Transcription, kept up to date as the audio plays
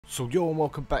So yo, and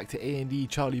welcome back to A&D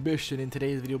Charlie Bish, and in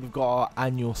today's video we've got our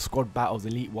annual squad battles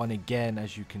Elite 1 again,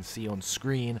 as you can see on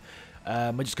screen.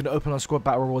 We're just going to open our squad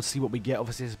battle rewards, see what we get.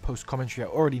 Obviously this is post commentary, I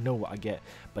already know what I get,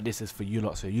 but this is for you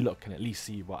lot, so you lot can at least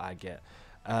see what I get.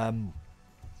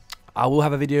 I will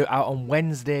have a video out on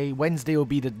Wednesday. Wednesday will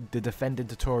be the defending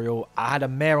tutorial. I had a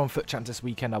mare on foot champs this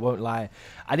weekend, I won't lie.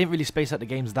 I didn't really space out the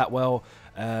games that well.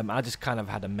 I just kind of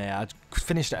had a mare. I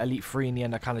finished at Elite 3 in the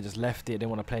end. I kind of just left it. I didn't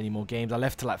want to play any more games. I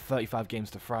left to like 35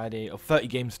 games to Friday, or 30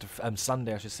 games to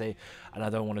Sunday, I should say. And I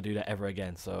don't want to do that ever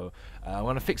again. So I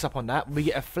want to fix up on that. We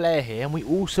get a flare here, and we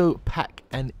also pack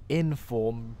an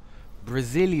inform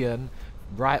Brazilian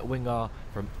right winger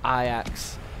from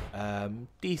Ajax.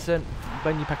 Decent.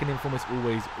 When you pack an inform, it's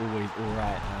always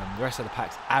alright. The rest of the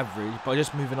pack's average. But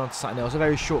just moving on to something else, a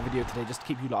very short video today just to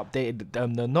keep you updated.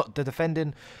 The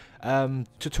defending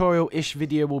tutorial-ish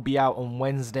video will be out on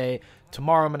Wednesday.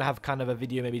 Tomorrow I'm gonna have kind of a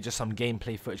video, maybe just some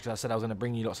gameplay footage, because I said I was gonna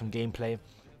bring you lot some gameplay.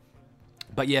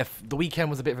 But yeah, the weekend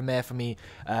was a bit of a mare for me.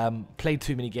 Played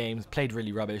too many games, played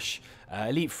really rubbish.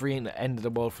 Elite 3 in the end of the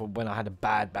world for when I had a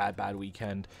bad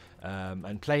weekend.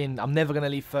 And playing, I'm never going to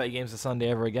leave 30 games to Sunday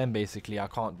ever again, basically. I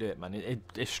can't do it, man.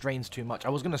 It strains too much. I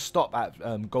was going to stop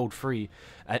at Gold 3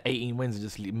 at 18 wins and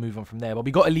just move on from there. But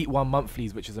we got Elite 1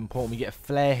 monthlies, which is important. We get a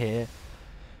Flair here.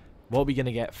 What are we going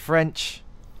to get? French.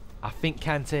 I think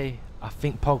Kante. I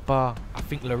think Pogba. I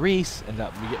think Lloris. And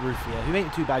we get Rufia, who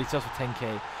ain't too bad. He sells for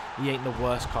 10k. He ain't the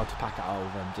worst card to pack out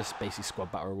of them, just basically squad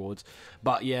battle rewards.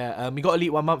 But yeah, we got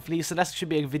Elite 1 monthly, so that should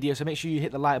be a video. So make sure you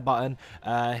hit the like button.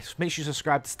 Make sure you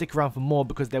subscribe to stick around for more,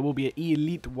 because there will be an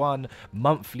Elite 1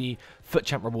 monthly foot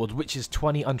champ rewards, which is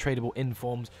 20 untradeable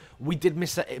informs. We did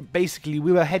miss that. Basically,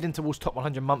 we were heading towards top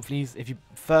 100 monthlies.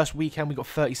 First weekend we got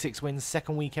 36 wins,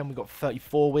 second weekend we got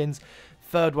 34 wins.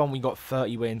 Third one we got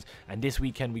 30 wins, and this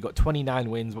weekend we got 29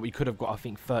 wins, but we could have got, I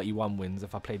think, 31 wins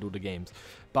if I played all the games.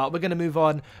 But we're going to move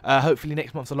on. Hopefully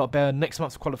next month's a lot better. Next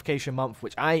month's qualification month,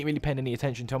 which I ain't really paying any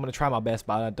attention to. I'm going to try my best,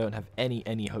 but I don't have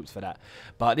any hopes for that.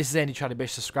 But this is Andy Charlie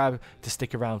Bish. Subscribe to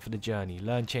stick around for the journey.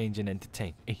 Learn, change, and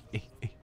entertain.